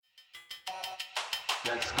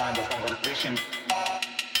That's kind of conversation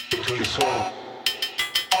between the soul.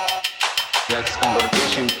 That's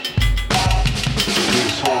conversation between the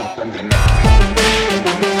soul and the mind.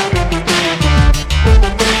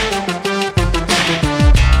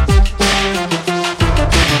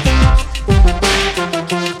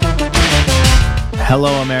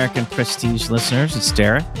 Hello, American Prestige listeners. It's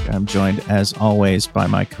Derek. I'm joined, as always, by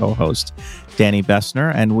my co-host, Danny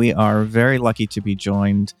Bessner, and we are very lucky to be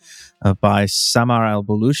joined by Samar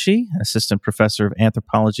Al-Balushi, assistant professor of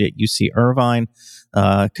anthropology at UC Irvine,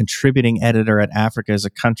 contributing editor at Africa as a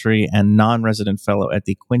Country, and non-resident fellow at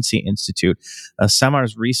the Quincy Institute.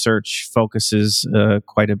 Samar's research focuses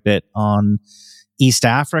quite a bit on East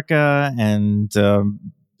Africa and to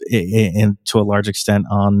a large extent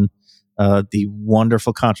on the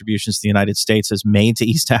wonderful contributions the United States has made to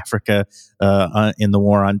East Africa in the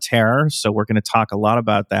war on terror. So we're going to talk a lot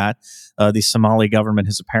about that. The Somali government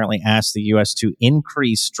has apparently asked the U.S. to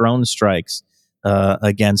increase drone strikes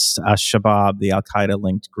against Al-Shabaab, the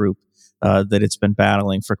Al-Qaeda-linked group that it's been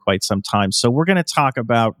battling for quite some time. So we're going to talk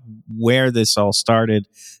about where this all started,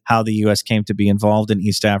 how the U.S. came to be involved in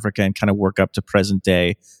East Africa, and kind of work up to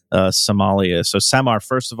present-day Somalia. So Samar,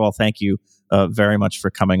 first of all, thank you very much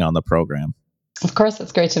for coming on the program. Of course,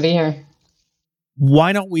 it's great to be here.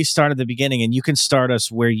 Why don't we start at the beginning, and you can start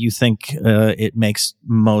us where you think it makes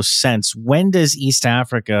most sense. When does East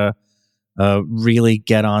Africa really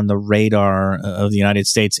get on the radar of the United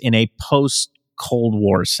States in a post-Cold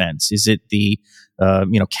War sense? Is it the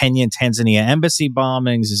Kenya and Tanzania embassy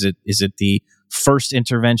bombings? Is it the first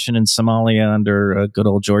intervention in Somalia under good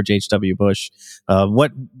old George H.W. Bush?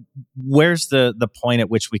 Where's the point at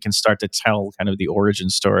which we can start to tell kind of the origin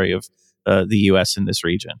story of the U.S. in this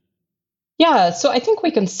region? Yeah, so I think we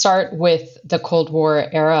can start with the Cold War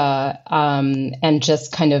era and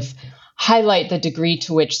just kind of highlight the degree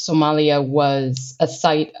to which Somalia was a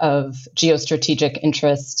site of geostrategic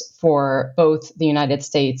interest for both the United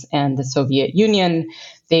States and the Soviet Union.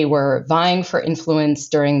 They were vying for influence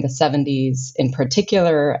during the 70s in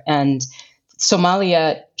particular, and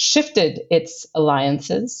Somalia shifted its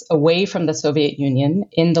alliances away from the Soviet Union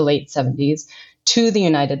in the late 70s to the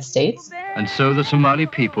United States. And so the Somali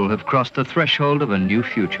people have crossed the threshold of a new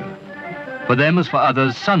future. For them, as for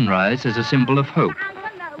others, sunrise is a symbol of hope.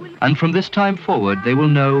 And from this time forward, they will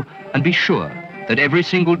know and be sure that every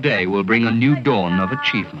single day will bring a new dawn of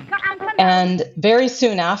achievement. And very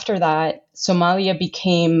soon after that, Somalia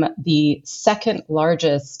became the second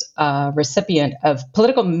largest recipient of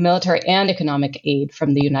political, military, and economic aid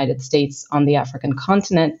from the United States on the African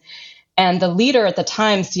continent. And the leader at the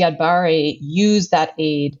time, Siad Barre, used that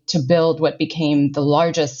aid to build what became the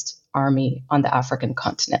largest army on the African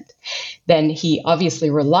continent. Then he obviously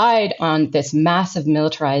relied on this massive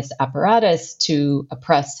militarized apparatus to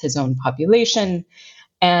oppress his own population.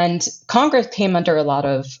 And Congress came under a lot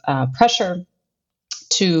of pressure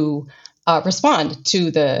to respond to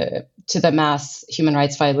the mass human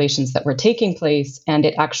rights violations that were taking place, and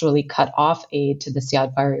it actually cut off aid to the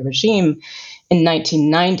Siad Barre regime in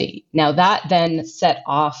 1990. Now that then set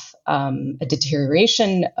off a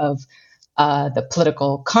deterioration of the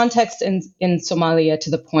political context in Somalia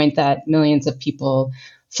to the point that millions of people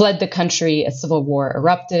fled the country, a civil war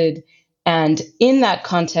erupted. And in that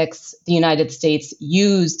context, the United States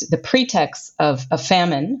used the pretext of a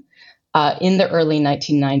famine in the early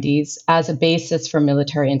 1990s as a basis for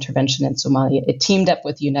military intervention in Somalia. It teamed up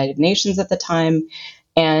with the United Nations at the time,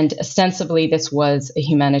 and ostensibly this was a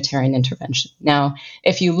humanitarian intervention. Now,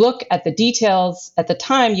 if you look at the details at the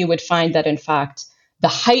time, you would find that, in fact, the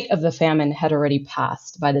height of the famine had already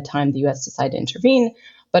passed by the time the U.S. decided to intervene.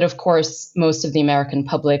 But of course, most of the American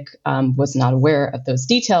public was not aware of those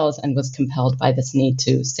details and was compelled by this need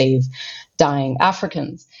to save dying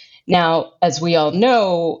Africans. Now, as we all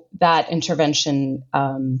know, that intervention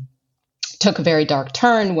took a very dark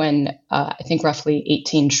turn when I think roughly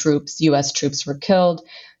 18 U.S. troops were killed.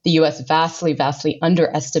 The U.S. vastly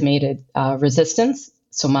underestimated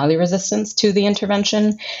Somali resistance to the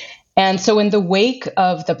intervention. And so in the wake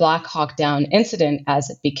of the Black Hawk Down incident, as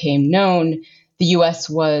it became known, the U.S.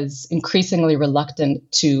 was increasingly reluctant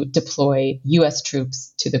to deploy U.S.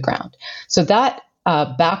 troops to the ground. So that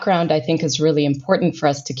background, I think, is really important for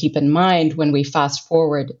us to keep in mind when we fast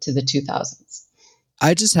forward to the 2000s.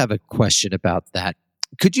 I just have a question about that.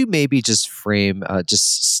 Could you maybe just frame,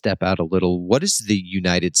 just step out a little, what does the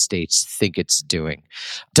United States think it's doing?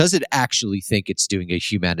 Does it actually think it's doing a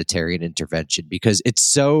humanitarian intervention? Because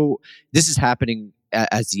this is happening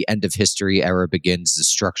as the end of history era begins, the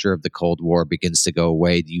structure of the Cold War begins to go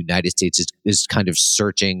away. The United States is kind of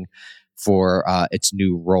searching for its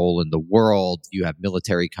new role in the world. You have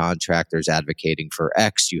military contractors advocating for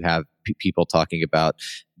X. You have people talking about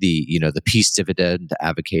the peace dividend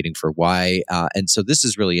advocating for Y. And so this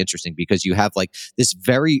is really interesting because you have like this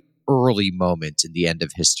very early moment in the end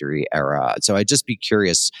of history era. So I'd just be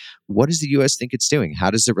curious, what does the U.S. think it's doing?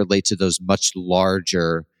 How does it relate to those much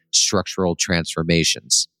larger structural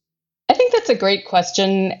transformations? I think that's a great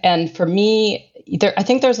question. And for me, I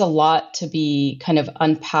think there's a lot to be kind of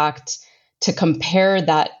unpacked to compare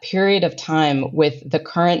that period of time with the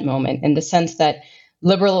current moment, in the sense that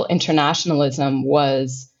liberal internationalism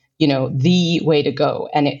was, the way to go.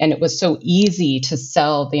 And it was so easy to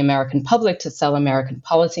sell the American public, to sell American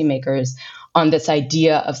policymakers on this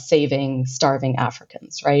idea of saving starving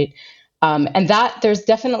Africans, right? And that there's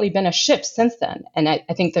definitely been a shift since then. And I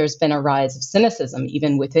think there's been a rise of cynicism,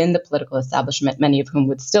 even within the political establishment, many of whom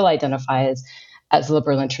would still identify as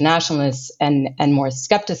liberal internationalists, and more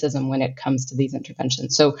skepticism when it comes to these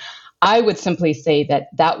interventions. So I would simply say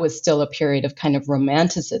that was still a period of kind of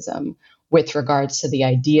romanticism with regards to the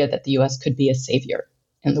idea that the U.S. could be a savior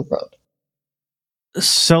in the world.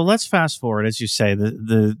 So let's fast forward, as you say,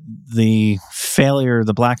 the failure,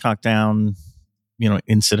 the Black Hawk Down,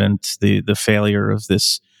 incident, the failure of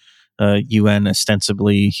this UN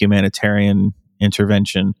ostensibly humanitarian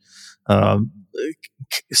intervention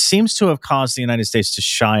seems to have caused the United States to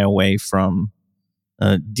shy away from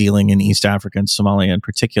dealing in East Africa and Somalia in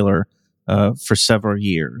particular for several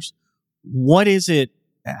years. What is it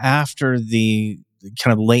after the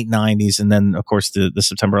kind of late 90s and then, of course, the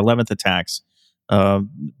September 11th attacks,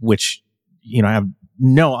 which have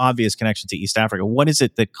no obvious connection to East Africa? What is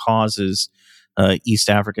it that causes East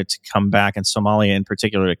Africa to come back, and Somalia in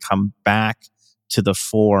particular to come back to the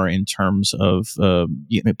fore in terms of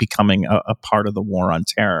becoming a part of the war on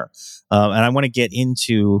terror? And I want to get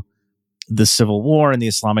into the Civil War and the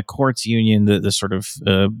Islamic Courts Union, the sort of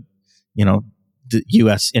the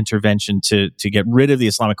U.S. intervention to get rid of the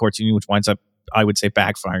Islamic Courts Union, which winds up, I would say,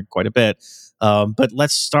 backfiring quite a bit. But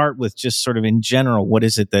let's start with just sort of in general, what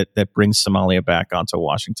is it that brings Somalia back onto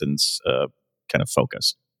Washington's kind of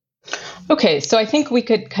focus? Okay, so I think we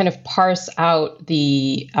could kind of parse out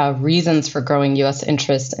the reasons for growing U.S.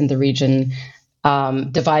 interest in the region,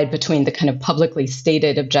 divide between the kind of publicly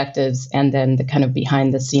stated objectives and then the kind of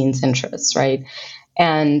behind the scenes interests, right?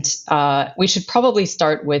 And we should probably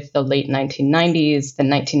start with the late 1990s, the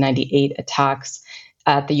 1998 attacks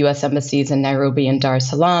at the U.S. embassies in Nairobi and Dar es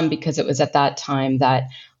Salaam, because it was at that time that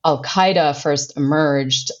Al-Qaeda first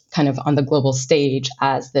emerged kind of on the global stage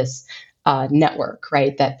as this network,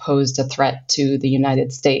 right, that posed a threat to the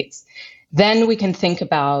United States. Then we can think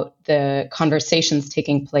about the conversations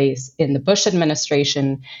taking place in the Bush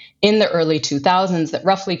administration in the early 2000s that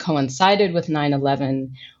roughly coincided with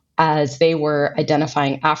 9/11, as they were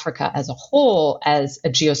identifying Africa as a whole as a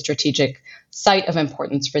geostrategic site of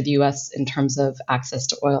importance for the U.S. in terms of access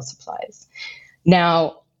to oil supplies.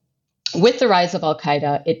 Now, with the rise of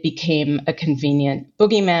Al-Qaeda, it became a convenient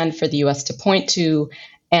boogeyman for the U.S. to point to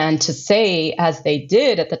and to say, as they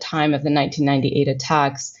did at the time of the 1998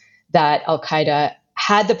 attacks, that Al-Qaeda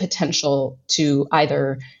had the potential to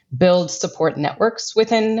either build support networks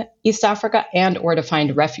within East Africa and or to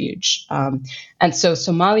find refuge. And so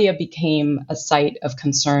Somalia became a site of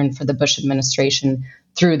concern for the Bush administration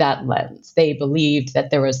through that lens. They believed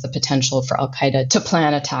that there was the potential for Al-Qaeda to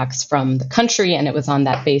plan attacks from the country, and it was on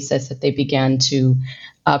that basis that they began to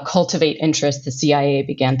cultivate interest. The CIA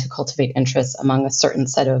began to cultivate interest among a certain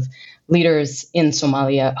set of leaders in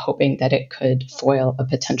Somalia, hoping that it could foil a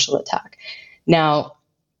potential attack. Now,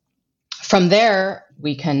 from there,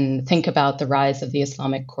 we can think about the rise of the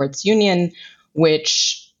Islamic Courts Union,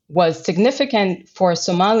 which was significant for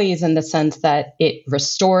Somalis in the sense that it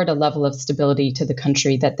restored a level of stability to the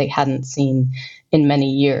country that they hadn't seen in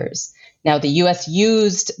many years. Now, the U.S.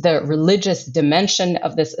 used the religious dimension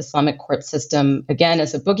of this Islamic court system, again,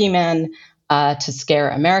 as a boogeyman to scare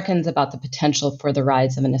Americans about the potential for the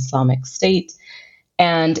rise of an Islamic state.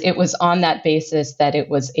 And it was on that basis that it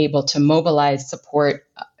was able to mobilize support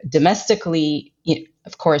domestically,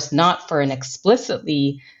 of course, not for an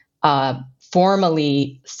explicitly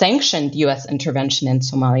formally sanctioned U.S. intervention in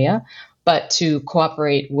Somalia, but to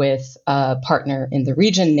cooperate with a partner in the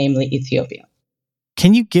region, namely Ethiopia.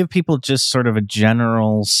 Can you give people just sort of a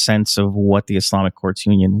general sense of what the Islamic Courts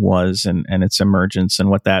Union was and its emergence and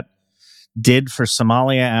what that did for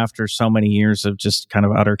Somalia after so many years of just kind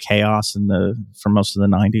of utter chaos for most of the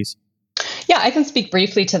 90s? Yeah, I can speak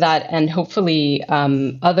briefly to that, and hopefully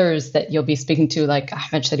others that you'll be speaking to, like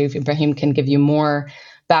Ahmed Sharif Ibrahim, can give you more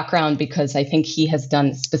background, because I think he has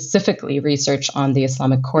done specifically research on the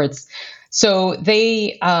Islamic courts. So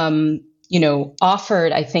they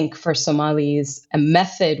offered, I think, for Somalis a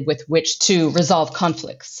method with which to resolve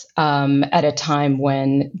conflicts at a time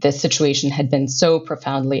when the situation had been so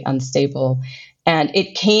profoundly unstable. And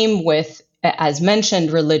it came with, as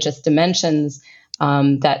mentioned, religious dimensions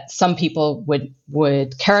that some people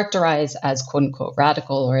would characterize as quote unquote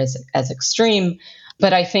radical or as extreme.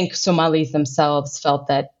 But I think Somalis themselves felt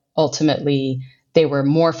that ultimately they were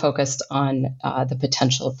more focused on the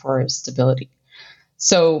potential for stability.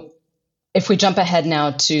 So if we jump ahead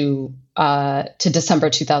now to December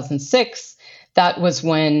 2006, that was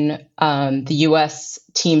when the U.S.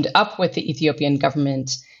 teamed up with the Ethiopian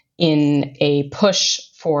government in a push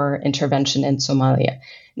for intervention in Somalia.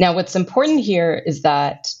 Now, what's important here is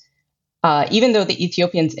that even though the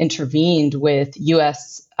Ethiopians intervened with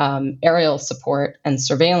U.S. Aerial support and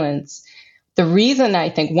surveillance, the reason, I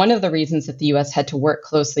think, one of the reasons that the U.S. had to work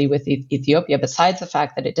closely with Ethiopia, besides the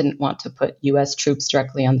fact that it didn't want to put U.S. troops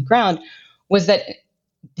directly on the ground, was that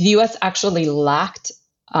the U.S. actually lacked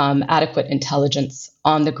adequate intelligence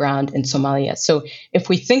on the ground in Somalia. So if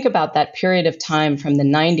we think about that period of time from the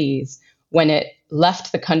 90s when it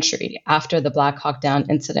left the country after the Black Hawk Down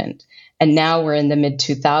incident, and now we're in the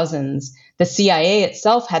mid-2000s, the CIA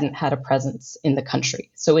itself hadn't had a presence in the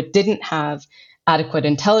country. So it didn't have adequate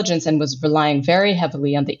intelligence and was relying very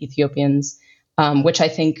heavily on the Ethiopians, which I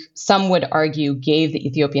think some would argue gave the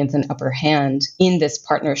Ethiopians an upper hand in this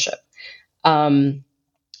partnership.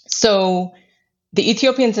 So the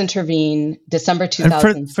Ethiopians intervene December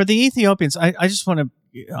 2000. And for the Ethiopians, I just want to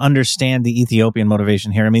understand the Ethiopian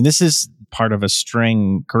motivation here. I mean, this is part of a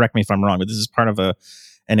string, correct me if I'm wrong, but this is part of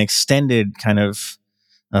an extended kind of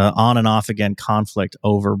on and off again conflict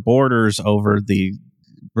over borders, over the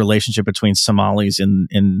relationship between Somalis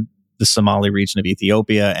in the Somali region of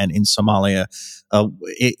Ethiopia and in Somalia.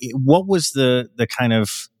 What was the kind of,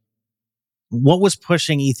 what was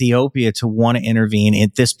pushing Ethiopia to want to intervene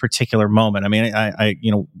at this particular moment? I mean, I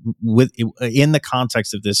in the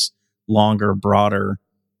context of this longer, broader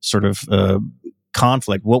sort of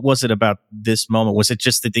conflict, what was it about this moment? Was it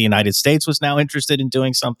just that the United States was now interested in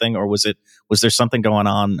doing something, or was there something going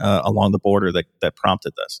on along the border that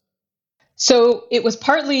prompted this? So it was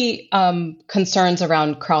partly concerns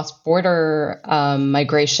around cross-border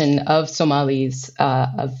migration of Somalis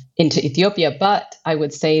into Ethiopia, but I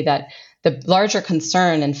would say that the larger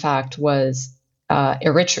concern, in fact, was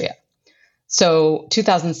Eritrea. So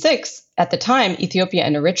 2006, at the time, Ethiopia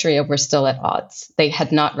and Eritrea were still at odds. They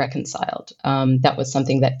had not reconciled. That was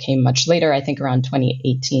something that came much later, I think around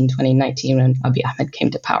 2018, 2019, when Abiy Ahmed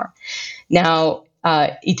came to power. Now,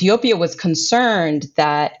 Ethiopia was concerned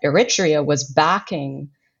that Eritrea was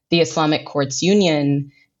backing the Islamic Courts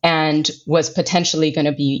Union and was potentially going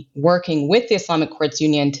to be working with the Islamic Courts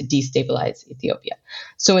Union to destabilize Ethiopia.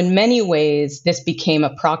 So in many ways, this became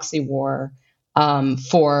a proxy war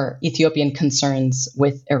for Ethiopian concerns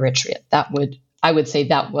with Eritrea. I would say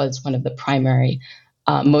that was one of the primary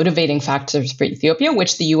motivating factors for Ethiopia,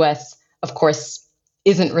 which the U.S., of course,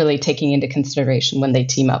 isn't really taking into consideration when they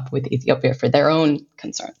team up with Ethiopia for their own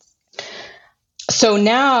concerns. So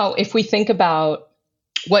now, if we think about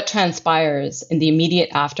what transpires in the immediate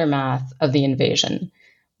aftermath of the invasion,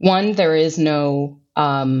 one, there is no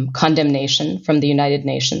condemnation from the United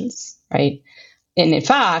Nations, right? And in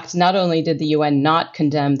fact, not only did the UN not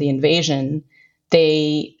condemn the invasion,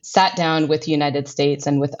 they sat down with the United States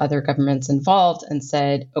and with other governments involved and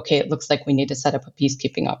said, okay, it looks like we need to set up a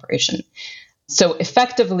peacekeeping operation. So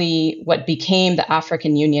effectively, what became the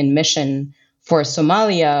African Union mission for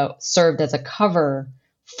Somalia served as a cover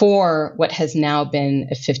for what has now been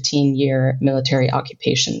a 15-year military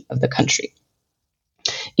occupation of the country.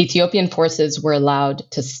 Ethiopian forces were allowed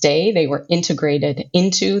to stay. They were integrated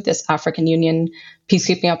into this African Union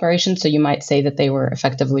peacekeeping operation. So you might say that they were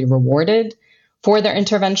effectively rewarded for their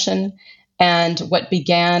intervention. And what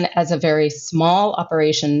began as a very small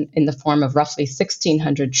operation in the form of roughly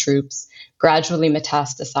 1,600 troops gradually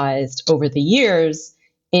metastasized over the years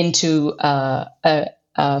into a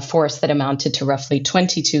force that amounted to roughly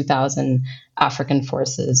 22,000 African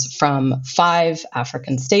forces from 5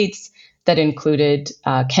 African states that included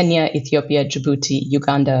Kenya, Ethiopia, Djibouti,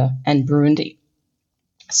 Uganda, and Burundi.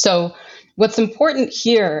 So what's important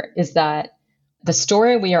here is that the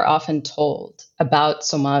story we are often told about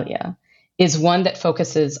Somalia is one that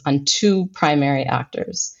focuses on 2 primary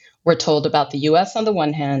actors. We're told about the US on the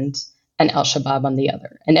one hand and al-Shabaab on the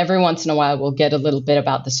other. And every once in a while, we'll get a little bit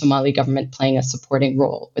about the Somali government playing a supporting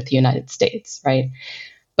role with the United States, right?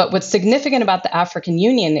 But what's significant about the African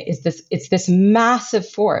Union is it's this massive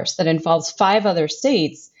force that involves 5 other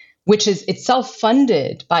states, which is itself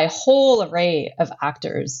funded by a whole array of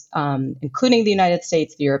actors, including the United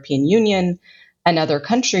States, the European Union, and other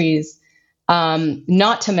countries.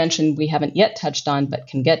 Not to mention, we haven't yet touched on, but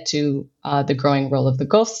can get to the growing role of the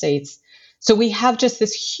Gulf states. So we have just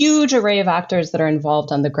this huge array of actors that are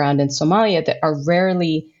involved on the ground in Somalia that are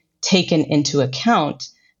rarely taken into account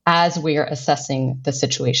as we are assessing the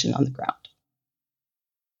situation on the ground.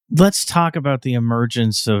 Let's talk about the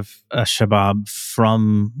emergence of Shabab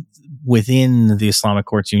from within the Islamic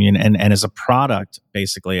Courts Union and as a product,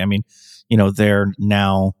 basically. I mean, they're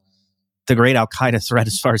now the great Al-Qaeda threat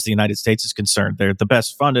as far as the United States is concerned. They're the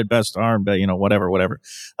best funded, best armed, whatever.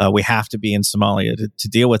 We have to be in Somalia to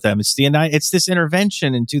deal with them. It's this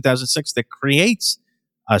intervention in 2006 that creates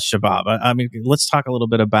Shabab. I mean, let's talk a little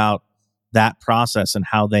bit about that process and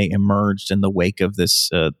how they emerged in the wake of this,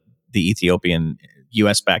 the Ethiopian,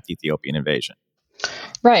 U.S.-backed Ethiopian invasion.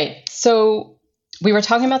 Right. So we were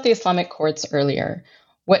talking about the Islamic courts earlier.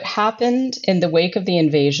 What happened in the wake of the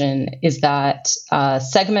invasion is that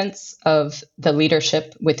segments of the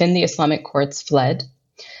leadership within the Islamic courts fled,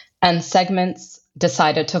 and segments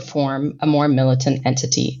decided to form a more militant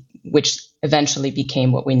entity, which eventually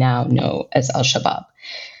became what we now know as Al-Shabaab.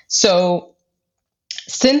 So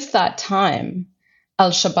since that time,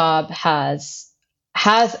 Al-Shabaab has,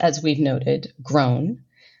 as we've noted, grown.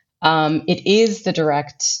 It is the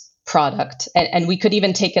direct product. And we could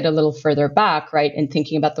even take it a little further back, right, in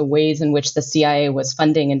thinking about the ways in which the CIA was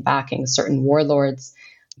funding and backing certain warlords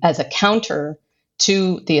as a counter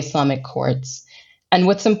to the Islamic courts. And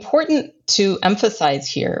what's important to emphasize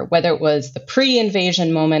here, whether it was the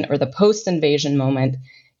pre-invasion moment or the post-invasion moment,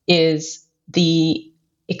 is the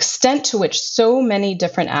extent to which so many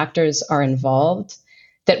different actors are involved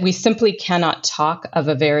that we simply cannot talk of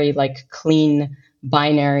a very clean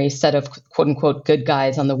binary set of quote unquote good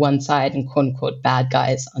guys on the one side and quote unquote bad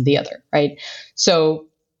guys on the other, right? So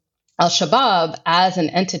Al-Shabaab as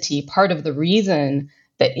an entity, part of the reason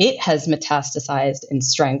that it has metastasized in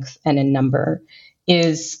strength and in number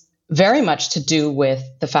is very much to do with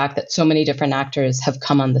the fact that so many different actors have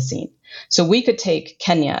come on the scene. So we could take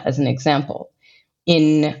Kenya as an example.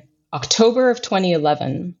 In October of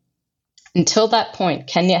 2011, until that point,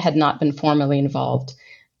 Kenya had not been formally involved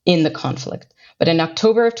in the conflict. But in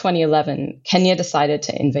October of 2011, Kenya decided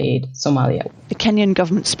to invade Somalia. The Kenyan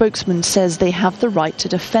government spokesman says they have the right to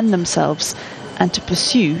defend themselves and to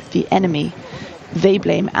pursue the enemy. They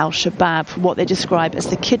blame Al-Shabaab for what they describe as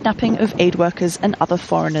the kidnapping of aid workers and other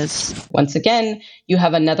foreigners. Once again, you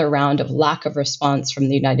have another round of lack of response from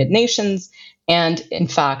the United Nations and, in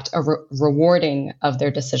fact, a rewarding of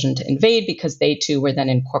their decision to invade because they too were then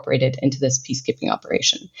incorporated into this peacekeeping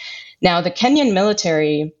operation. Now, the Kenyan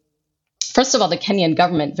military, first of all, the Kenyan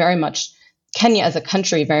government Kenya as a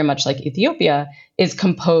country, very much like Ethiopia, is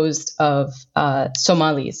composed of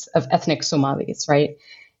Somalis, of ethnic Somalis, right?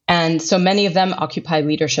 And so many of them occupy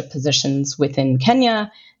leadership positions within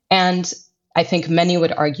Kenya. And I think many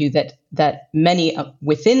would argue that many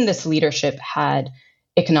within this leadership had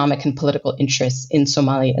economic and political interests in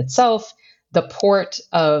Somalia itself. The port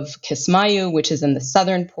of Kismayu, which is in the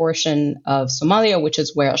southern portion of Somalia, which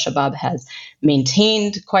is where Al-Shabaab has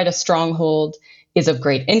maintained quite a stronghold, is of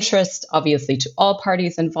great interest, obviously, to all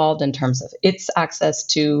parties involved in terms of its access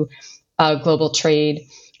to global trade.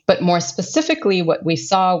 But more specifically, what we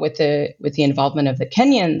saw with the involvement of the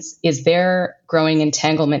Kenyans is their growing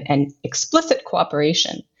entanglement and explicit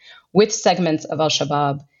cooperation with segments of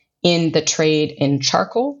Al-Shabaab in the trade in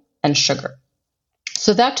charcoal and sugar.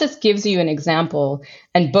 So that just gives you an example.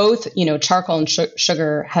 And both, charcoal and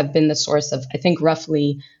sugar have been the source of, I think,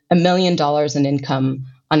 roughly $1 million in income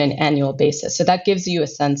on an annual basis. So that gives you a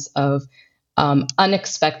sense of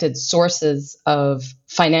unexpected sources of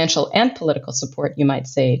financial and political support, you might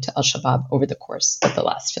say, to Al-Shabaab over the course of the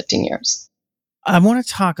last 15 years. I want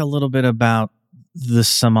to talk a little bit about the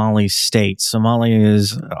Somali state. Somalia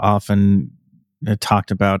is often talked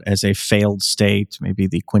about as a failed state, maybe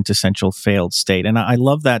the quintessential failed state. And I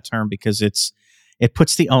love that term because it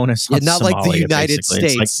puts the onus on not Somalia, like the United basically.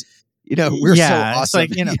 States. We're so awesome.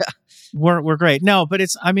 It's like, we're great. No, but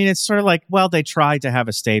it's sort of like, well, they tried to have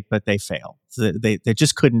a state, but they failed. So they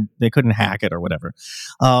just couldn't hack it or whatever.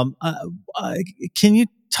 Can you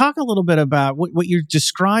talk a little bit about what you're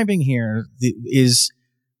describing here is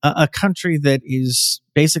a country that is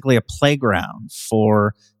basically a playground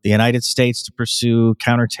for the United States to pursue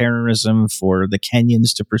counterterrorism, for the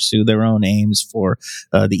Kenyans to pursue their own aims, for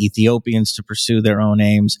the Ethiopians to pursue their own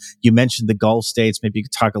aims. You mentioned the Gulf states. Maybe you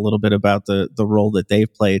could talk a little bit about the role that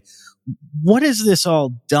they've played. What has this all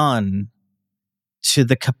done to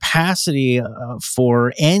the capacity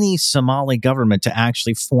for any Somali government to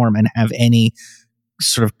actually form and have any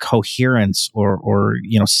sort of coherence or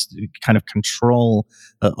kind of control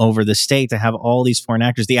over the state, to have all these foreign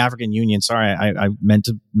actors. The African Union, sorry, I meant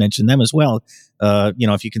to mention them as well.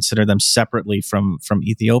 If you consider them separately from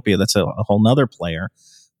Ethiopia, that's a whole nother player.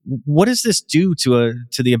 What does this do to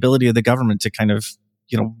the ability of the government to kind of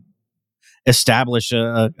establish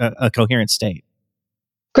a coherent state?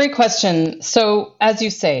 Great question. So, as you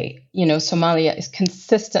say, Somalia is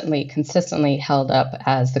consistently held up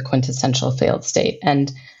as the quintessential failed state. And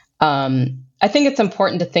I think it's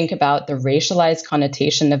important to think about the racialized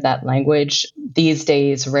connotation of that language. These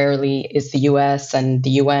days, rarely is the US and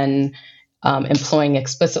the UN employing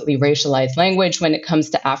explicitly racialized language when it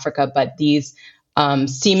comes to Africa, but these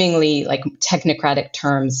seemingly like technocratic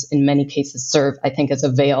terms in many cases serve, I think, as a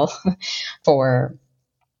veil for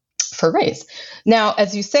race. Now,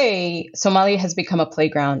 as you say, Somalia has become a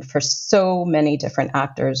playground for so many different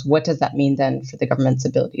actors. What does that mean then for the government's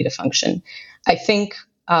ability to function? I think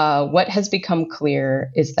what has become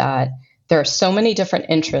clear is that there are so many different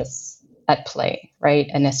interests at play, right?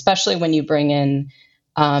 And especially when you bring in,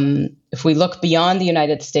 if we look beyond the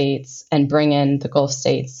United States and bring in the Gulf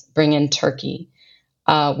states, bring in Turkey,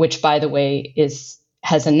 which, by the way,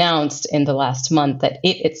 has announced in the last month that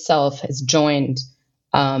it itself has joined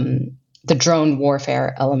the drone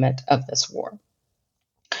warfare element of this war.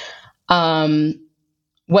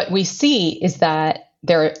 What we see is that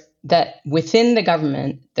within the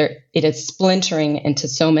government, it is splintering into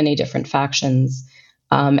so many different factions,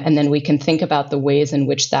 and then we can think about the ways in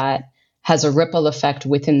which that has a ripple effect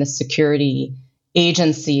within the security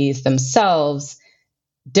agencies themselves.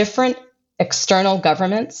 Different external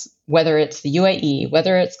governments, whether it's the UAE,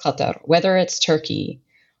 whether it's Qatar, whether it's Turkey,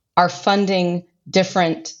 are funding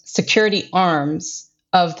different security arms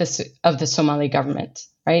of the Somali government,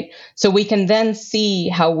 right? So we can then see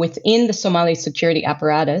how within the Somali security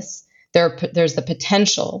apparatus, there's the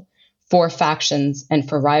potential for factions and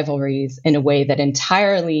for rivalries in a way that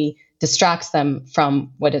entirely distracts them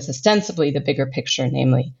from what is ostensibly the bigger picture,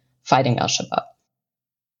 namely fighting al-Shabaab.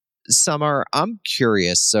 Samar, I'm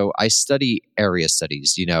curious. So I study area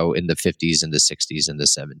studies, in the 50s and the 60s and the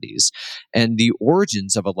 70s. And the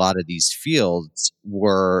origins of a lot of these fields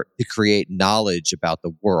were to create knowledge about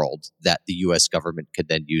the world that the U.S. government could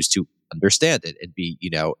then use to understand it and be,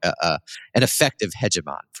 an effective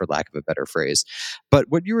hegemon, for lack of a better phrase. But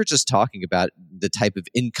what you were just talking about, the type of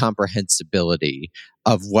incomprehensibility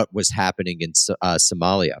of what was happening in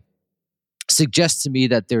Somalia, suggests to me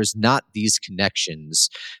that there's not these connections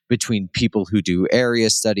between people who do area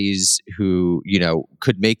studies, who,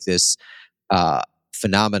 could make this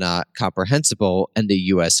phenomena comprehensible, and the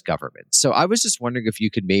U.S. government. So I was just wondering if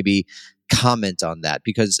you could maybe comment on that,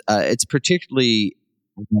 because it's particularly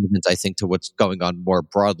relevant, I think, to what's going on more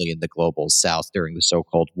broadly in the global South during the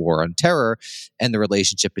so-called war on terror and the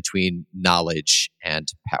relationship between knowledge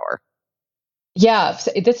and power. Yeah,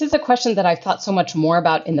 so this is a question that I've thought so much more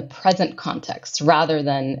about in the present context rather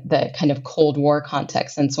than the kind of Cold War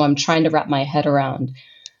context. And so I'm trying to wrap my head around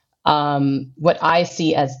what I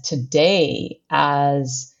see as today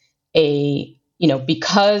as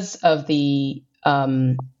because of the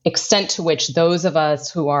extent to which those of us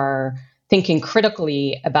who are thinking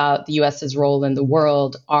critically about the US's role in the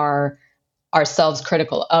world are ourselves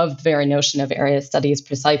critical of the very notion of area studies,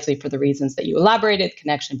 precisely for the reasons that you elaborated,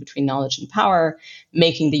 connection between knowledge and power,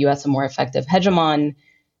 making the US a more effective hegemon.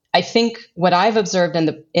 I think what I've observed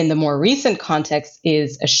in the more recent context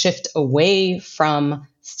is a shift away from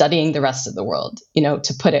studying the rest of the world,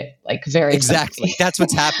 to put it like very exactly. simply. That's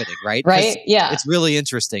what's happening, right? Right? Yeah. It's really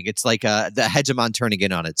interesting. It's like the hegemon turning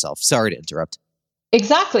in on itself. Sorry to interrupt.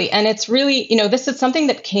 Exactly. And it's really, this is something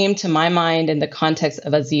that came to my mind in the context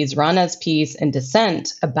of Aziz Rana's piece in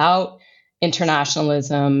Dissent about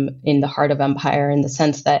internationalism in the heart of empire, in the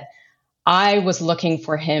sense that I was looking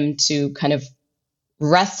for him to kind of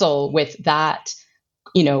wrestle with that,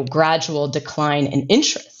 gradual decline in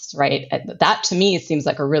interest, right? That to me seems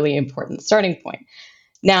like a really important starting point.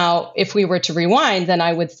 Now, if we were to rewind, then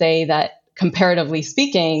I would say that comparatively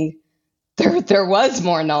speaking, there was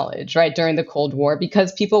more knowledge, right, during the Cold War,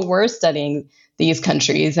 because people were studying these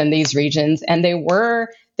countries and these regions, and there were,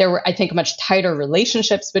 I think, much tighter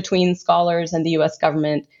relationships between scholars and the U.S.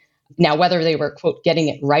 government. Now, whether they were, quote, getting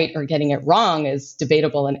it right or getting it wrong is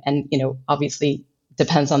debatable, and obviously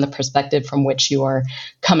depends on the perspective from which you are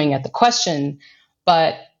coming at the question.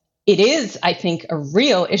 But it is, I think, a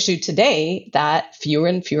real issue today that fewer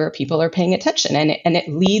and fewer people are paying attention, and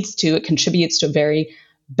it contributes to a very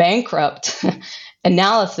bankrupt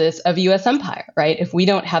analysis of U.S. empire, right? If we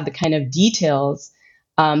don't have the kind of details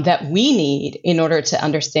that we need in order to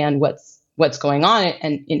understand what's going on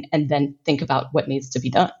and then think about what needs to be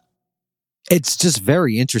done. It's just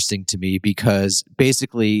very interesting to me because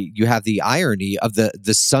basically you have the irony of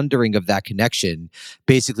the sundering of that connection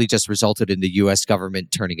basically just resulted in the U.S.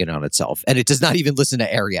 government turning it on itself. And it does not even listen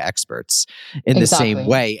to area experts in the same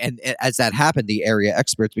way. And as that happened, the area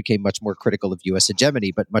experts became much more critical of U.S.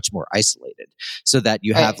 hegemony, but much more isolated. So that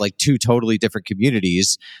you have like two totally different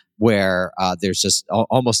communities where there's just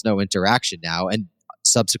almost no interaction now. And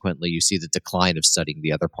subsequently, you see the decline of studying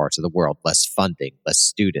the other parts of the world, less funding, less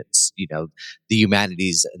students. The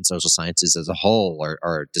humanities and social sciences as a whole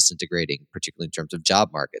are disintegrating, particularly in terms of job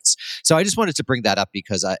markets. So I just wanted to bring that up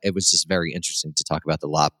because it was just very interesting to talk about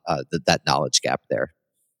that knowledge gap there.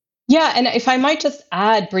 Yeah, and if I might just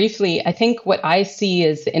add briefly, I think what I see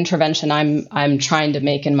is the intervention I'm trying to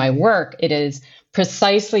make in my work. It is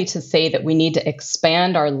precisely to say that we need to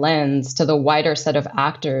expand our lens to the wider set of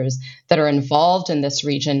actors that are involved in this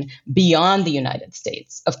region beyond the United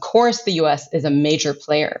States. Of course, the US is a major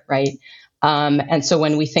player, right? And so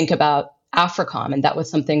when we think about AFRICOM, and that was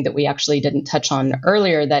something that we actually didn't touch on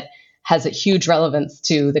earlier, that has a huge relevance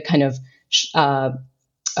to the kind of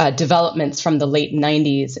developments from the late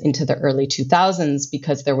 90s into the early 2000s,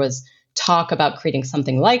 because there was talk about creating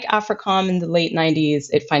something like AFRICOM in the late 90s.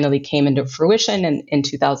 It finally came into fruition in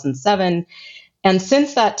 2007. And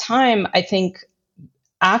since that time, I think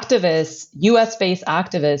activists, US-based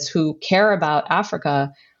activists who care about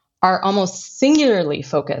Africa are almost singularly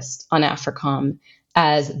focused on AFRICOM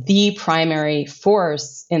as the primary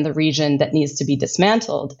force in the region that needs to be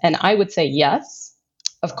dismantled. And I would say yes,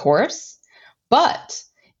 of course. But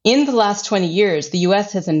in the last 20 years, the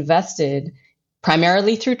US has invested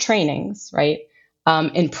primarily through trainings, right,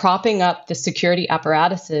 in propping up the security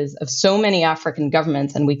apparatuses of so many African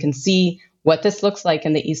governments. And we can see what this looks like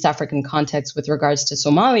in the East African context with regards to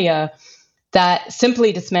Somalia, that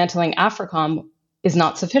simply dismantling AFRICOM is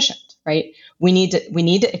not sufficient, right? We need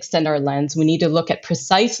to extend our lens. We need to look at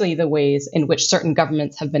precisely the ways in which certain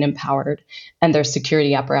governments have been empowered and their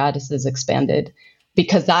security apparatuses expanded,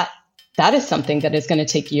 because that is something that is going to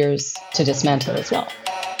take years to dismantle as well.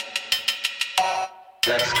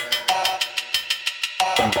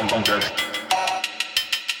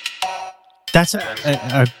 That's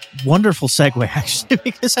a wonderful segue, actually,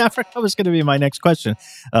 because Africa was going to be my next question.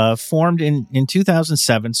 Formed in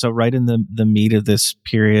 2007, so right in the meat of this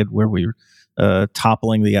period where we were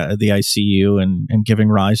toppling the ICU and giving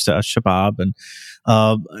rise to Al-Shabaab. And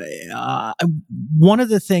one of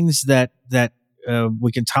the things that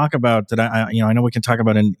we can talk about that I know we can talk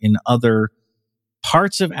about in other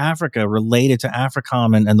parts of Africa related to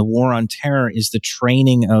AFRICOM and the war on terror is the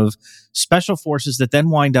training of special forces that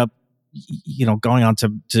then wind up, going on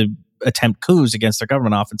to attempt coups against their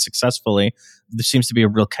government, often successfully. There seems to be a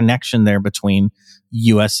real connection there between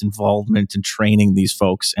U.S. involvement in training these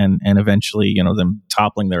folks and eventually, them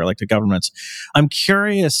toppling their elected governments. I'm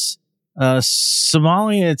curious,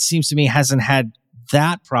 Somalia, it seems to me, hasn't had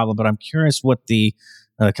that problem, but I'm curious what the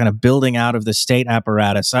kind of building out of the state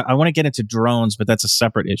apparatus. I want to get into drones, but that's a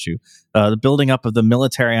separate issue. The building up of the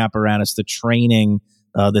military apparatus, the training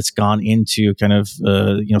that's gone into kind of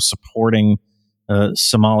supporting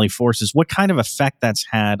Somali forces. What kind of effect that's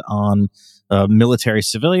had on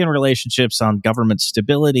military-civilian relationships, on government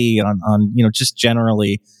stability, on just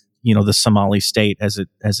generally the Somali state as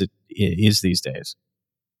it is these days?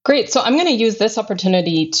 Great. So I'm going to use this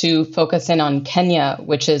opportunity to focus in on Kenya,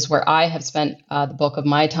 which is where I have spent the bulk of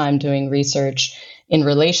my time doing research in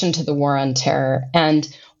relation to the war on terror. And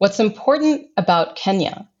what's important about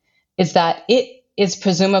Kenya is that it is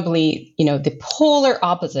presumably, the polar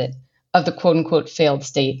opposite of the quote unquote failed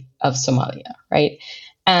state of Somalia, right?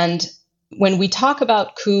 And when we talk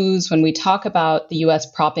about coups, when we talk about the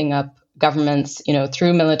US propping up governments,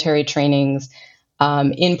 through military trainings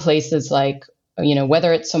in places like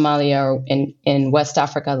whether it's Somalia or in West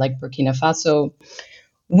Africa, like Burkina Faso,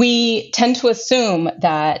 we tend to assume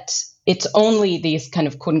that it's only these kind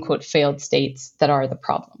of quote unquote failed states that are the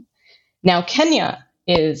problem. Now, Kenya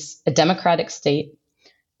is a democratic state.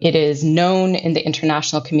 It is known in the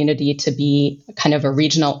international community to be kind of a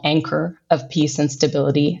regional anchor of peace and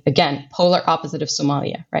stability. Again, polar opposite of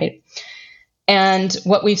Somalia, right? And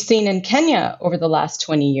what we've seen in Kenya over the last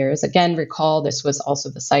 20 years, again, recall this was also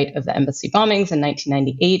the site of the embassy bombings in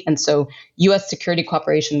 1998. And so US security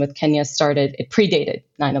cooperation with Kenya it predated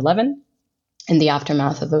 9/11 in the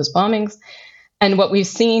aftermath of those bombings. And what we've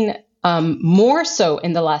seen more so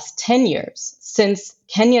in the last 10 years, since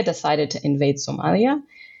Kenya decided to invade Somalia,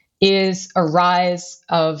 is a rise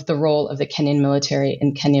of the role of the Kenyan military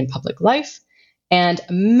in Kenyan public life and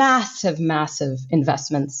massive, massive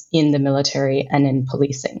investments in the military and in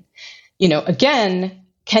policing. Again,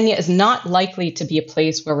 Kenya is not likely to be a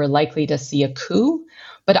place where we're likely to see a coup,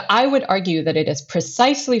 but I would argue that it is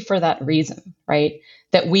precisely for that reason, right,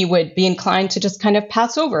 that we would be inclined to just kind of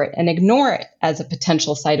pass over it and ignore it as a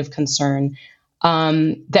potential site of concern,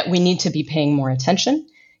 that we need to be paying more attention.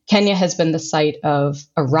 Kenya has been the site of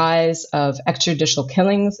a rise of extrajudicial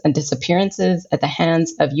killings and disappearances at the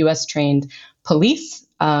hands of U.S.-trained police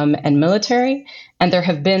and military. And there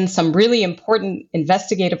have been some really important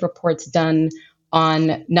investigative reports done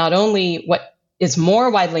on not only what is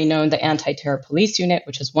more widely known, the Anti-Terror Police Unit,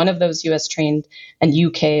 which is one of those U.S.-trained and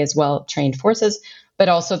U.K. as well trained forces, but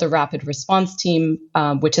also the Rapid Response Team,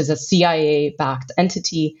 which is a CIA-backed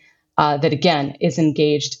entity that, again, is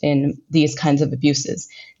engaged in these kinds of abuses.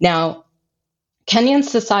 Now, Kenyan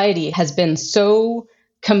society has been so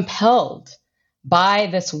compelled by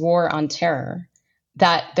this war on terror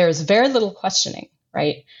that there's very little questioning,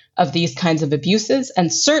 right, of these kinds of abuses.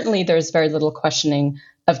 And certainly there's very little questioning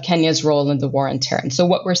of Kenya's role in the war on terror. And so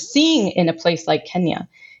what we're seeing in a place like Kenya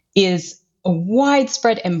is a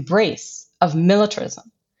widespread embrace of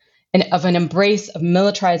militarism and of an embrace of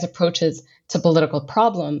militarized approaches to political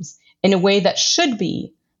problems in a way that should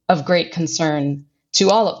be of great concern to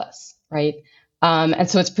all of us, right? And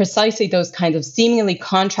so it's precisely those kinds of seemingly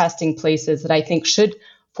contrasting places that I think should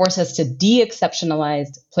force us to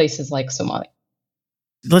de-exceptionalize places like Somalia.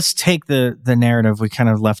 Let's take the narrative we kind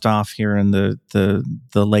of left off here in the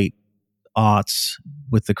late aughts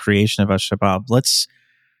with the creation of Al-Shabaab. Let's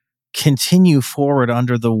continue forward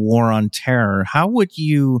under the war on terror. How would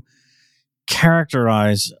you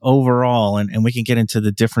characterize overall, and we can get into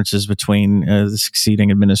the differences between the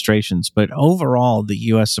succeeding administrations, but overall the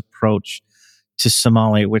U.S. approach to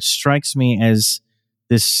Somalia, which strikes me as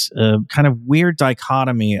this kind of weird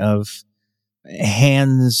dichotomy of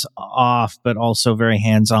hands off, but also very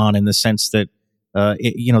hands on in the sense that,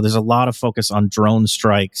 there's a lot of focus on drone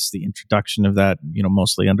strikes, the introduction of that,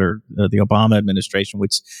 mostly under the Obama administration,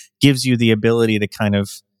 which gives you the ability to kind of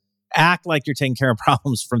act like you're taking care of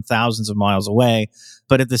problems from thousands of miles away,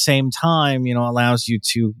 but at the same time, allows you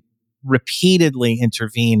to repeatedly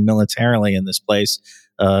intervene militarily in this place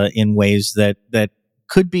in ways that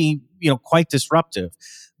could be, quite disruptive.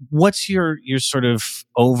 What's your sort of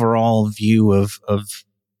overall view of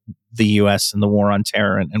the U.S. and the war on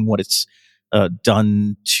terror and what it's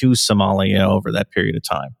done to Somalia over that period of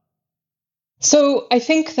time? So I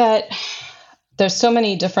think that there's so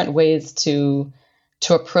many different ways to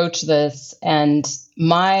approach this, and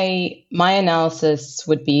my analysis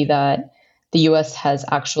would be that the U.S. has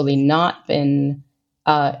actually not been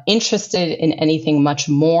interested in anything much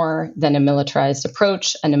more than a militarized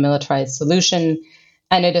approach and a militarized solution.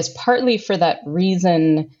 And it is partly for that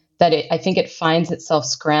reason that I think it finds itself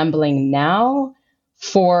scrambling now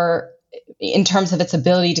in terms of its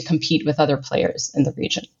ability to compete with other players in the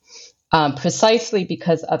region. Precisely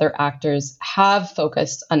because other actors have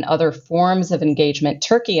focused on other forms of engagement.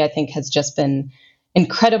 Turkey, I think, has just been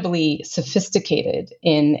incredibly sophisticated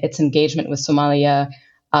in its engagement with Somalia,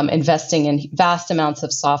 investing in vast amounts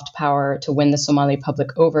of soft power to win the Somali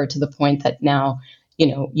public over to the point that now,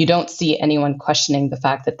 you don't see anyone questioning the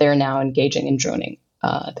fact that they're now engaging in droning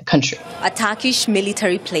the country. A Turkish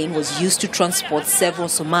military plane was used to transport several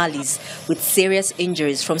Somalis with serious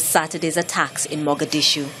injuries from Saturday's attacks in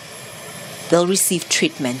Mogadishu. They'll receive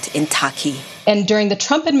treatment in Turkey. And during the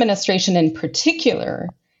Trump administration in particular,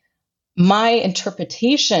 my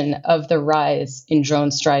interpretation of the rise in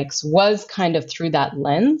drone strikes was kind of through that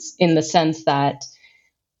lens, in the sense that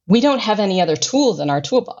we don't have any other tools in our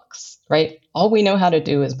toolbox, right? All we know how to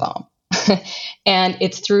do is bomb. And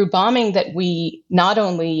it's through bombing that we not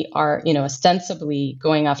only are, ostensibly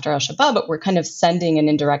going after Al-Shabaab, but we're kind of sending an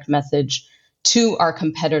indirect message to our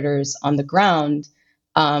competitors on the ground,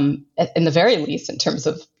 in the very least, in terms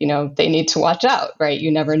of, they need to watch out, right?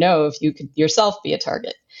 You never know if you could yourself be a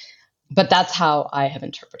target. But that's how I have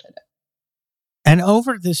interpreted it. And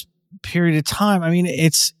over this period of time, I mean,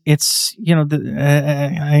 it's I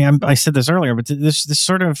said this earlier, but this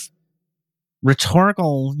sort of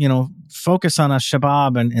rhetorical, focus on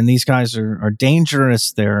Al-Shabaab and these guys are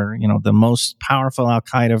dangerous. They're, the most powerful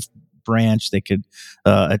Al-Qaeda branch. They could,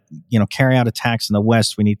 carry out attacks in the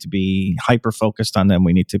West. We need to be hyper focused on them.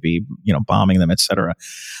 We need to be, bombing them, etc.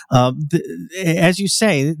 As you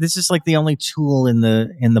say, this is like the only tool in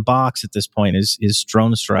the box at this point is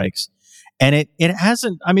drone strikes, and it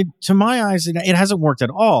hasn't. I mean, to my eyes, it hasn't worked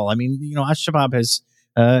at all. I mean, Al-Shabaab has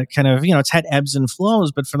kind of, it's had ebbs and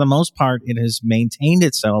flows, but for the most part, it has maintained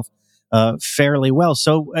itself fairly well.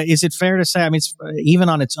 So is it fair to say, I mean, even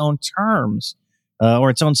on its own terms or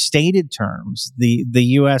its own stated terms, the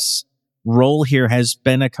U.S. role here has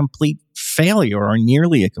been a complete failure or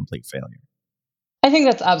nearly a complete failure? I think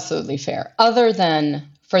that's absolutely fair, other than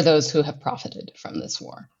for those who have profited from this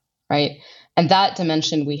war, right? And that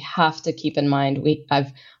dimension we have to keep in mind.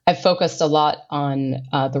 I've focused a lot on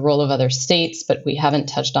the role of other states, but we haven't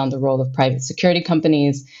touched on the role of private security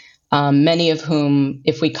companies, many of whom,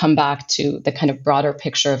 if we come back to the kind of broader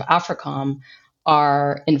picture of AFRICOM,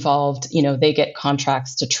 are involved. They get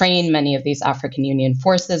contracts to train many of these African Union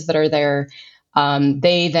forces that are there.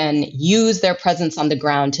 They then use their presence on the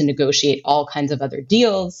ground to negotiate all kinds of other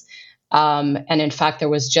deals. And in fact, there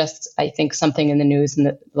was just, I think, something in the news in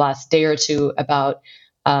the last day or two about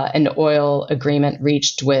an oil agreement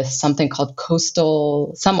reached with something called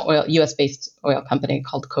Coastal, some US-based oil company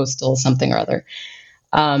called Coastal something or other.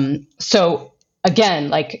 So again,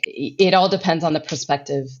 like it all depends on the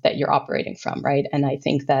perspective that you're operating from, right? And I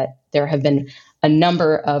think that there have been a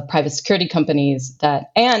number of private security companies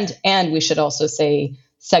that, and we should also say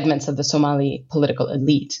segments of the Somali political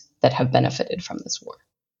elite that have benefited from this war.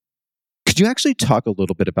 Could you actually talk a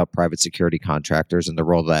little bit about private security contractors and the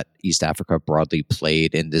role that East Africa broadly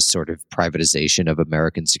played in this sort of privatization of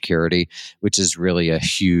American security, which is really a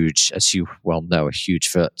huge, as you well know, a huge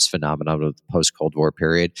phenomenon of the post-Cold War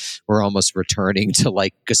period? We're almost returning to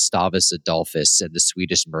like Gustavus Adolphus and the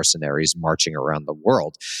Swedish mercenaries marching around the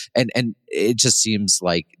world. And it just seems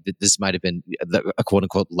like this might have been a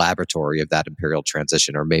quote-unquote laboratory of that imperial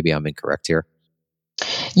transition, or maybe I'm incorrect here.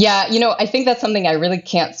 Yeah, I think that's something I really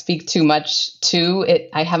can't speak too much to.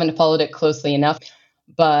 I haven't followed it closely enough,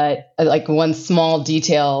 but like one small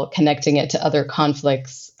detail connecting it to other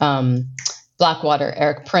conflicts, Blackwater,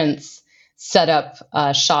 Eric Prince, set up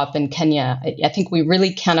shop in Kenya. I think we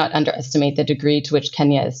really cannot underestimate the degree to which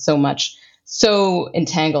Kenya is so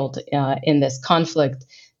entangled in this conflict.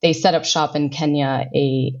 They set up shop in Kenya,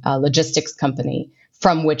 a logistics company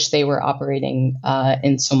from which they were operating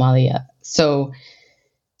in Somalia. So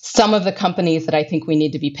some of the companies that I think we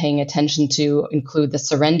need to be paying attention to include the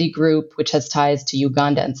Serendi Group, which has ties to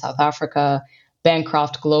Uganda and South Africa,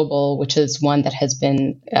 Bancroft Global, which is one that has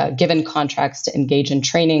been given contracts to engage in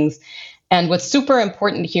trainings. And what's super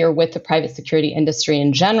important here with the private security industry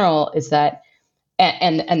in general is that,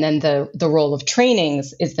 and then the role of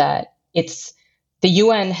trainings is that the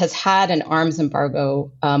UN has had an arms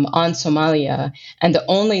embargo on Somalia, and the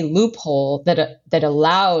only loophole that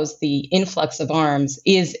allows the influx of arms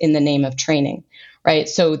is in the name of training, right?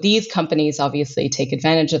 So these companies obviously take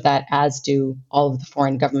advantage of that, as do all of the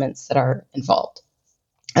foreign governments that are involved.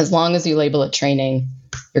 As long as you label it training,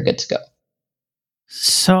 you're good to go.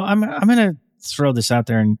 So I'm going to throw this out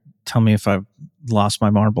there and tell me if I've lost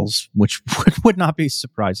my marbles, which would not be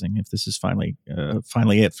surprising if this is finally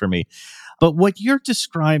it for me. But what you're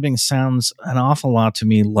describing sounds an awful lot to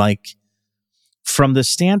me like, from the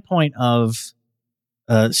standpoint of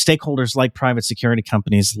stakeholders like private security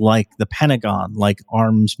companies, like the Pentagon, like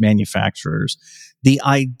arms manufacturers, the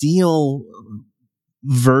ideal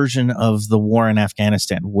version of the war in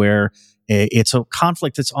Afghanistan, where it's a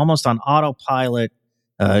conflict that's almost on autopilot.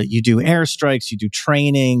 You do airstrikes, you do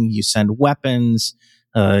training, you send weapons,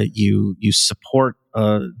 you support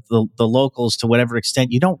the locals to whatever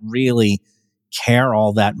extent. You don't really care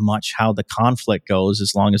all that much how the conflict goes,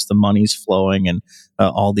 as long as the money's flowing and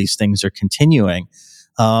all these things are continuing.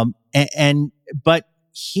 But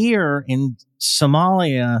here in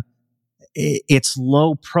Somalia, it's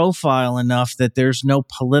low profile enough that there's no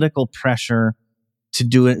political pressure to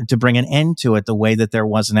do it, to bring an end to it the way that there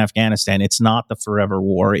was in Afghanistan. It's not the forever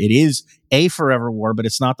war. It is a forever war, but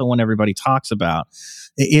it's not the one everybody talks about.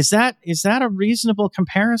 Is that a reasonable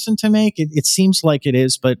comparison to make? It seems like it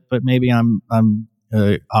is, but maybe I'm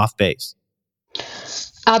off base.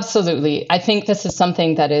 Absolutely. I think this is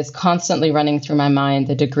something that is constantly running through my mind,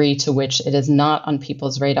 the degree to which it is not on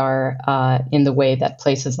people's radar in the way that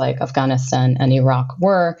places like Afghanistan and Iraq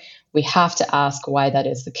were. We have to ask why that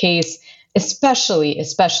is the case,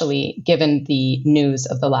 especially given the news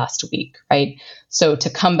of the last week, right? So to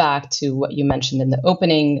come back to what you mentioned in the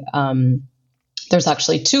opening, there's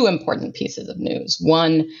actually two important pieces of news.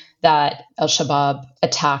 One, that al-Shabaab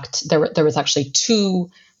attacked, there was actually two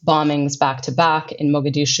bombings back to back in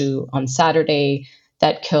Mogadishu on Saturday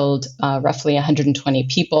that killed roughly 120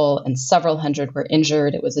 people and several hundred were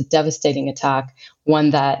injured. It was a devastating attack,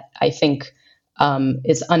 one that I think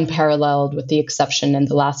is unparalleled, with the exception in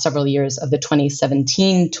the last several years of the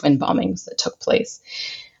 2017 twin bombings that took place.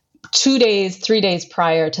 3 days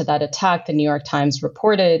prior to that attack, the New York Times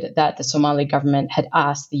reported that the Somali government had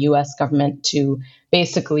asked the U.S. government to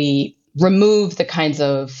basically remove the kinds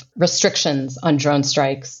of restrictions on drone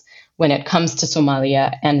strikes when it comes to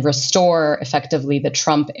Somalia and restore effectively the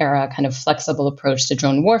Trump era kind of flexible approach to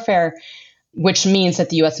drone warfare, which means that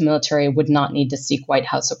the US military would not need to seek White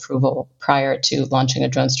House approval prior to launching a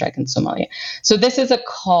drone strike in Somalia. So this is a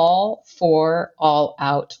call for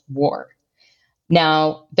all-out war.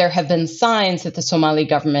 Now, there have been signs that the Somali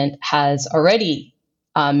government has already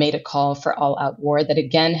made a call for all-out war that,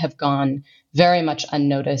 again, have gone very much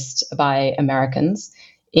unnoticed by Americans.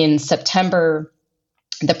 In September,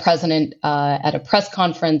 the president at a press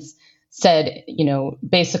conference said,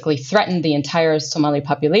 basically threatened the entire Somali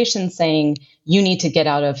population, saying, you need to get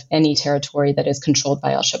out of any territory that is controlled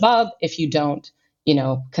by al-Shabaab. If you don't,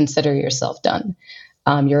 consider yourself done.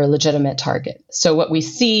 You're a legitimate target. So what we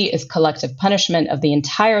see is collective punishment of the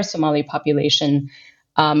entire Somali population,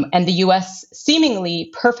 and the U.S.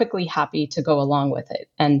 seemingly perfectly happy to go along with it.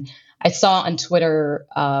 And I saw on Twitter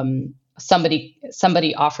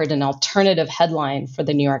somebody offered an alternative headline for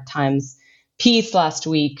the New York Times piece last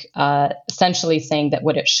week, essentially saying that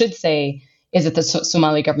what it should say is that the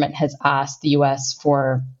Somali government has asked the U.S.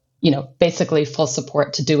 for, basically full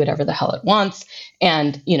support to do whatever the hell it wants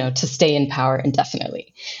and, to stay in power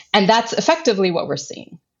indefinitely. And that's effectively what we're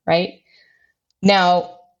seeing, right?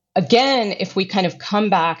 Now, again, if we kind of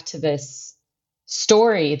come back to this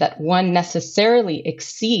story that one necessarily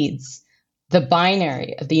exceeds the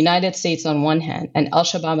binary of the United States on one hand and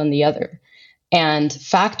al-Shabaab on the other, and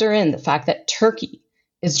factor in the fact that Turkey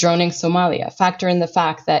is droning Somalia, factor in the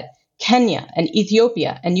fact that Kenya and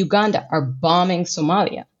Ethiopia and Uganda are bombing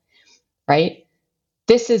Somalia, right?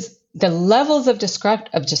 This is the levels of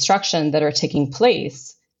destruction that are taking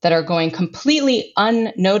place that are going completely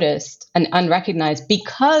unnoticed and unrecognized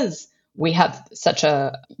because we have such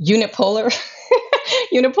a unipolar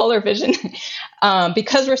vision,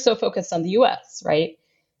 because we're so focused on the US, right?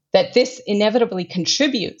 That this inevitably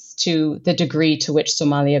contributes to the degree to which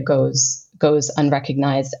Somalia goes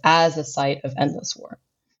unrecognized as a site of endless war.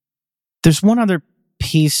 There's one other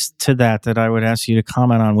piece to that I would ask you to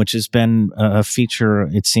comment on, which has been a feature,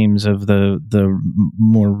 it seems, of the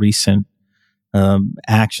more recent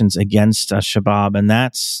actions against Shabaab, and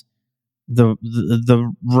that's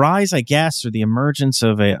the rise, I guess, or the emergence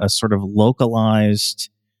of a sort of localized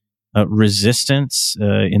resistance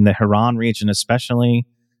in the Hiran region, especially.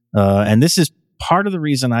 And this is part of the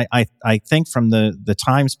reason I think from the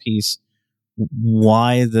Times piece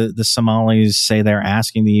why the Somalis say they're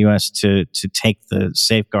asking the U.S. to take the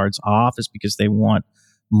safeguards off is because they want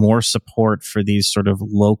more support for these sort of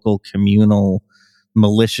local communal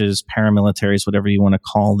militias, paramilitaries, whatever you want to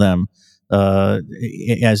call them,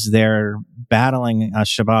 as they're battling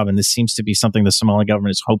Shabaab. And this seems to be something the Somali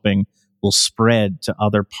government is hoping will spread to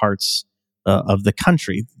other parts of the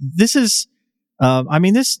country. This is,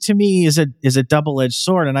 this to me is a double-edged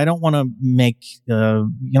sword, and I don't want to make, I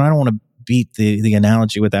don't want to beat the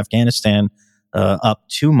analogy with Afghanistan up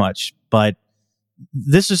too much, but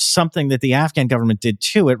this is something that the Afghan government did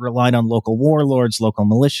too. It relied on local warlords, local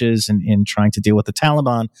militias in trying to deal with the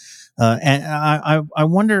Taliban. And I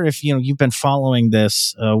wonder if, you've been following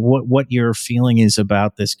this, what your feeling is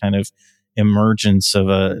about this kind of emergence of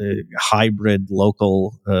a hybrid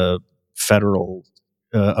local federal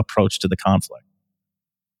approach to the conflict.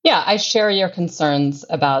 Yeah, I share your concerns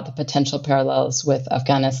about the potential parallels with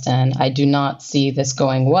Afghanistan. I do not see this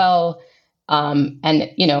going well.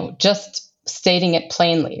 And, just stating it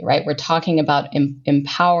plainly, right? We're talking about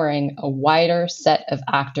empowering a wider set of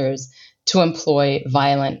actors to employ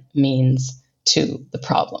violent means to the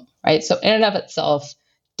problem, right? So in and of itself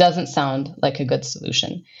doesn't sound like a good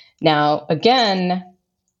solution. Now, again,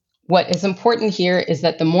 what is important here is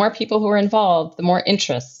that the more people who are involved, the more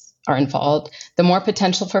interests are involved, the more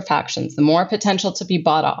potential for factions, the more potential to be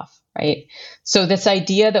bought off, right? So this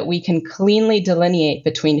idea that we can cleanly delineate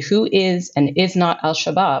between who is and is not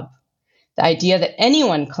al-Shabaab, the idea that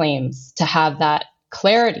anyone claims to have that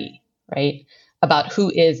clarity, right, about who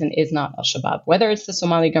is and is not al-Shabaab, whether it's the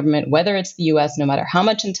Somali government, whether it's the US, no matter how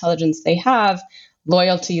much intelligence they have,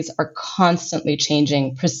 loyalties are constantly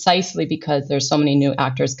changing precisely because there's so many new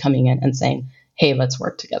actors coming in and saying, hey, let's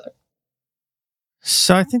work together.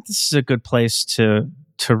 So I think this is a good place to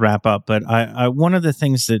wrap up. But I one of the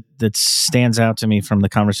things that stands out to me from the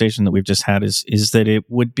conversation that we've just had is that it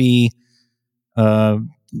would be a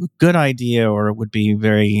good idea, or it would be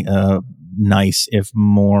very nice if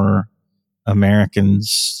more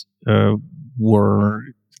Americans were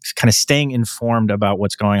kind of staying informed about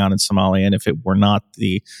what's going on in Somalia, and if it were not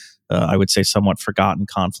the, I would say, somewhat forgotten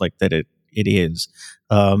conflict that it is.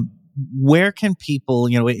 Where can people,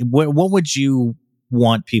 what would you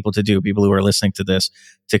want people to do, people who are listening to this,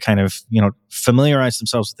 to kind of, familiarize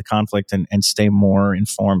themselves with the conflict and stay more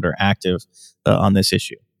informed or active on this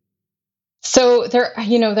issue? So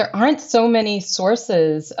there aren't so many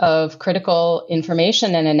sources of critical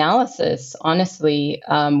information and analysis. Honestly,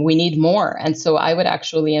 we need more. And so I would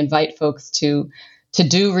actually invite folks to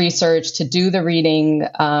do research, to do the reading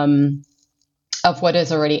of what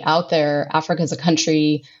is already out there. Africa as a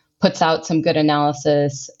country puts out some good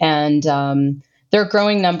analysis, and there are a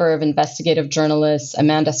growing number of investigative journalists.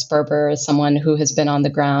 Amanda Sperber is someone who has been on the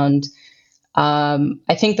ground.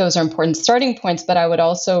 I think those are important starting points, but I would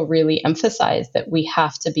also really emphasize that we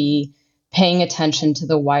have to be paying attention to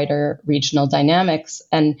the wider regional dynamics.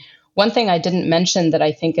 And one thing I didn't mention that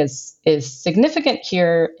I think is significant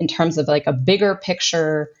here in terms of like a bigger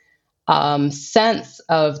picture sense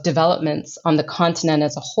of developments on the continent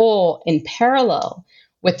as a whole in parallel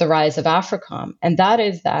with the rise of AFRICOM, and that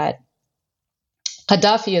is that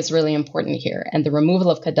Gaddafi is really important here, and the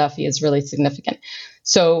removal of Gaddafi is really significant.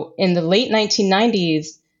 So in the late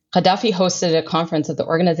 1990s, Gaddafi hosted a conference at the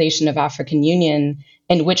Organization of African Union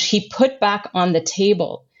in which he put back on the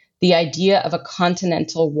table the idea of a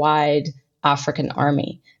continental-wide African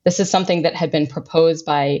army. This is something that had been proposed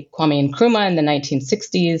by Kwame Nkrumah in the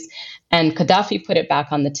 1960s, and Gaddafi put it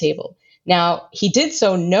back on the table. Now, he did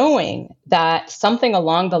so knowing that something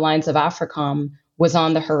along the lines of AFRICOM was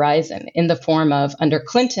on the horizon in the form of, under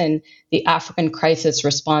Clinton, the African Crisis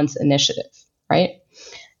Response Initiative, right?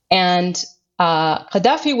 And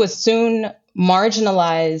Gaddafi was soon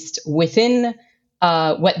marginalized within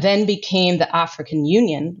what then became the African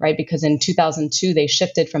Union, right? Because in 2002, they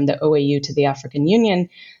shifted from the OAU to the African Union.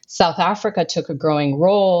 South Africa took a growing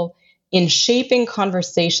role in shaping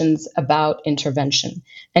conversations about intervention.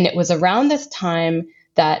 And it was around this time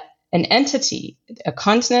that an entity, a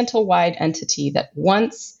continental-wide entity that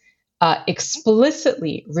once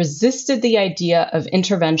explicitly resisted the idea of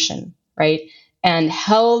intervention, right, and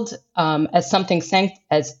held as something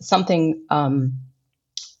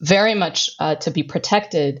very much to be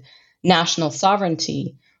protected, national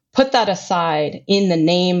sovereignty, put that aside in the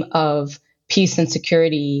name of peace and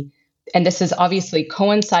security. And this is obviously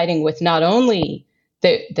coinciding with not only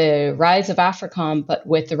the rise of AFRICOM, but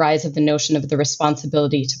with the rise of the notion of the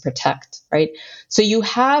responsibility to protect, right? So you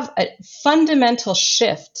have a fundamental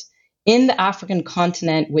shift in the African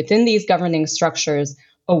continent within these governing structures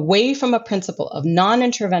away from a principle of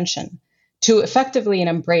non-intervention to effectively an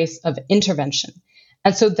embrace of intervention.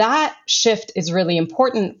 And so that shift is really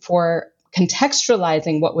important for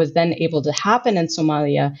contextualizing what was then able to happen in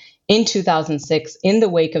Somalia in 2006 in the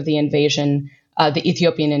wake of the invasion, the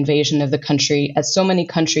Ethiopian invasion of the country, as so many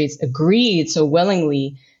countries agreed so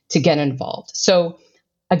willingly to get involved. So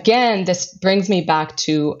again, this brings me back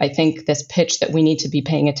to, I think, this pitch that we need to be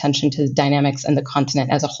paying attention to the dynamics in the continent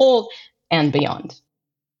as a whole and beyond.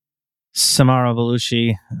 Samara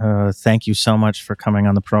Balushi, thank you so much for coming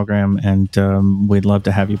on the program, and we'd love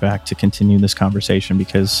to have you back to continue this conversation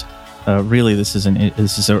because really this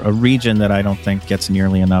is a region that I don't think gets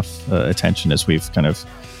nearly enough attention as we've kind of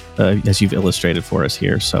as you've illustrated for us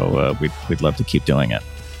here. So we'd love to keep doing it.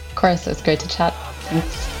 Of course, it's great to chat.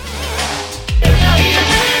 Thanks.